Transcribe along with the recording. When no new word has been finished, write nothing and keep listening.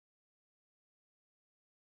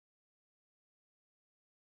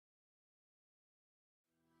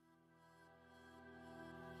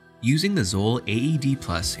using the Zoll AED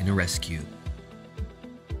Plus in a rescue.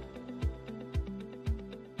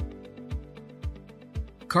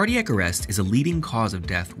 Cardiac arrest is a leading cause of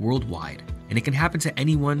death worldwide, and it can happen to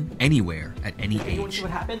anyone, anywhere, at any age. You want to see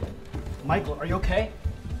what happened? Michael, are you okay?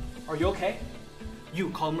 Are you okay? You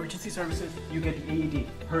call emergency services, you get the AED.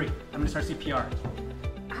 Hurry, I'm gonna start CPR.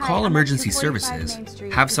 Call emergency services,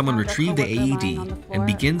 have someone retrieve the AED, and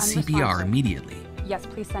begin CPR immediately. Yes,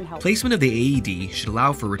 please send help. Placement of the AED should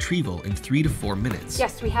allow for retrieval in 3 to 4 minutes.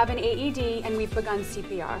 Yes, we have an AED and we've begun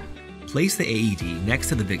CPR. Place the AED next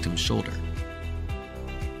to the victim's shoulder.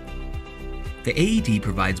 The AED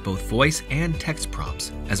provides both voice and text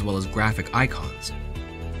prompts, as well as graphic icons.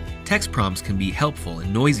 Text prompts can be helpful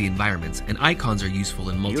in noisy environments, and icons are useful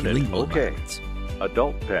in multilingual environments.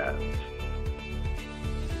 Adult pads.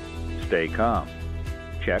 Stay calm.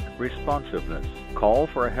 Check responsiveness. Call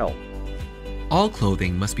for help. All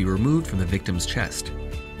clothing must be removed from the victim's chest.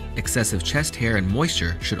 Excessive chest hair and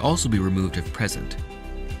moisture should also be removed if present.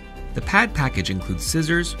 The pad package includes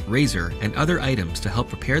scissors, razor, and other items to help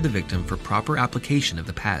prepare the victim for proper application of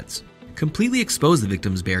the pads. Completely expose the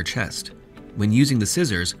victim's bare chest. When using the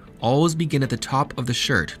scissors, always begin at the top of the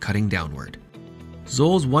shirt, cutting downward.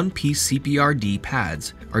 Zoll's one-piece CPR-D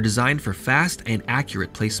pads are designed for fast and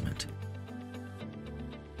accurate placement.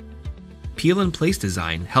 Peel and place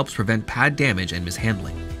design helps prevent pad damage and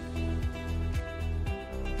mishandling.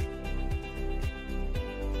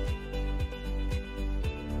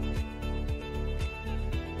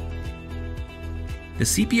 The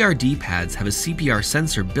CPR-D pads have a CPR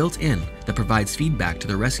sensor built in that provides feedback to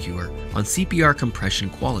the rescuer on CPR compression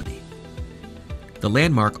quality. The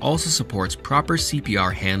landmark also supports proper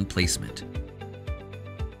CPR hand placement.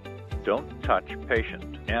 Don't touch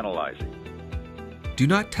patient. Analyzing. Do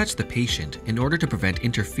not touch the patient in order to prevent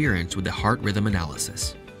interference with the heart rhythm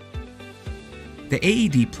analysis. The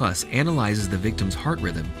AED Plus analyzes the victim's heart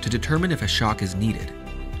rhythm to determine if a shock is needed.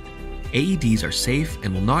 AEDs are safe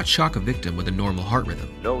and will not shock a victim with a normal heart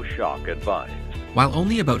rhythm. No shock advised. While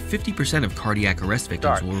only about 50% of cardiac arrest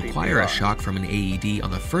victims will require CPR. a shock from an AED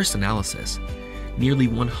on the first analysis, nearly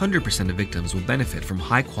 100% of victims will benefit from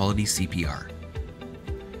high-quality CPR.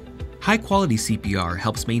 High-quality CPR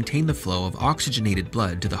helps maintain the flow of oxygenated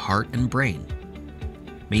blood to the heart and brain.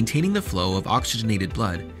 Maintaining the flow of oxygenated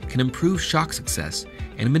blood can improve shock success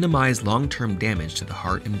and minimize long-term damage to the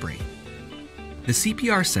heart and brain. The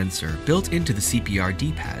CPR sensor built into the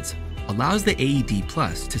CPR-D pads allows the AED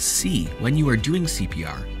Plus to see when you are doing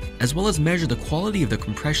CPR, as well as measure the quality of the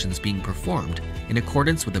compressions being performed in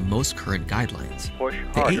accordance with the most current guidelines. Push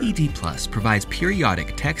The harder. AED Plus provides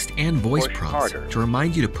periodic text and voice Push prompts harder. to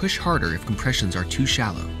remind you to push harder if compressions are too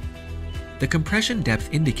shallow. The compression depth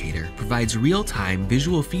indicator provides real-time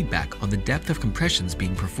visual feedback on the depth of compressions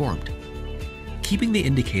being performed. Keeping the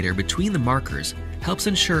indicator between the markers helps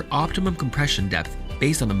ensure optimum compression depth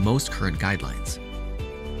based on the most current guidelines.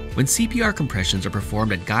 When CPR compressions are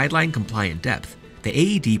performed at guideline-compliant depth, the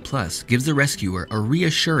AED Plus gives the rescuer a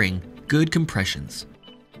reassuring, good compressions.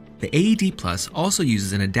 The AED Plus also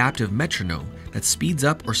uses an adaptive metronome that speeds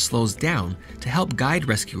up or slows down to help guide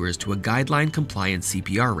rescuers to a guideline-compliant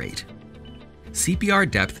CPR rate. CPR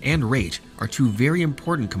depth and rate are two very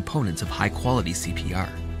important components of high-quality CPR.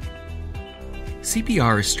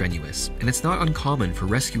 CPR is strenuous, and it's not uncommon for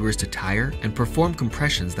rescuers to tire and perform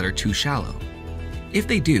compressions that are too shallow. If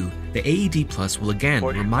they do, the AED Plus will again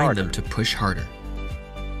Push remind harder. them to push harder.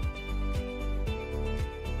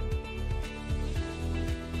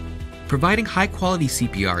 Providing high-quality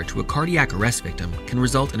CPR to a cardiac arrest victim can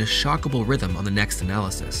result in a shockable rhythm on the next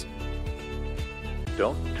analysis.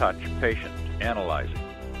 Don't touch patient. Analyzing.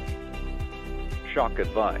 Shock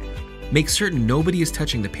advised. Make certain nobody is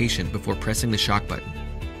touching the patient before pressing the shock button.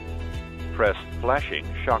 Press flashing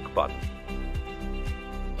shock button.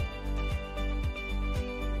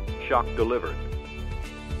 Shock delivered.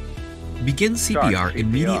 Begin CPR Start CPR.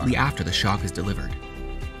 immediately after the shock is delivered.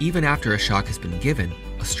 Even after a shock has been given,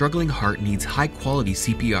 a struggling heart needs high-quality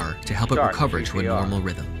CPR to help it Start recover to a CPR. normal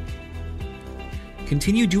rhythm.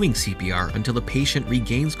 Continue doing CPR until the patient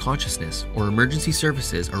regains consciousness or emergency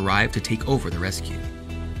services arrive to take over the rescue.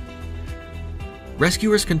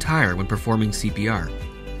 Rescuers can tire when performing CPR.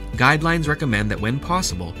 Guidelines recommend that when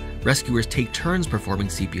possible, rescuers take turns performing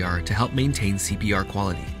CPR to help maintain CPR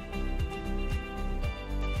quality.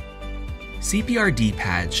 CPR-D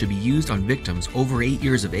pads should be used on victims over 8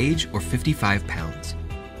 years of age or 55 pounds.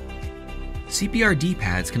 CPR-D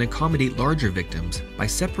pads can accommodate larger victims by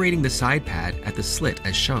separating the side pad at the slit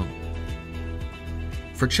as shown.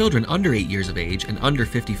 For children under 8 years of age and under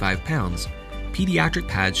 55 pounds, pediatric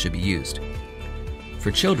pads should be used.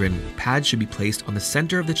 For children, pads should be placed on the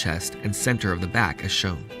center of the chest and center of the back as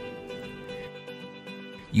shown.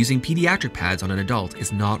 Using pediatric pads on an adult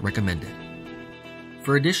is not recommended.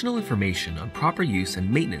 For additional information on proper use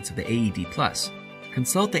and maintenance of the AED Plus,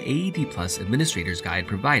 consult the AED Plus Administrator's Guide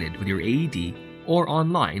provided with your AED or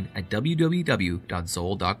online at www.zoll.com.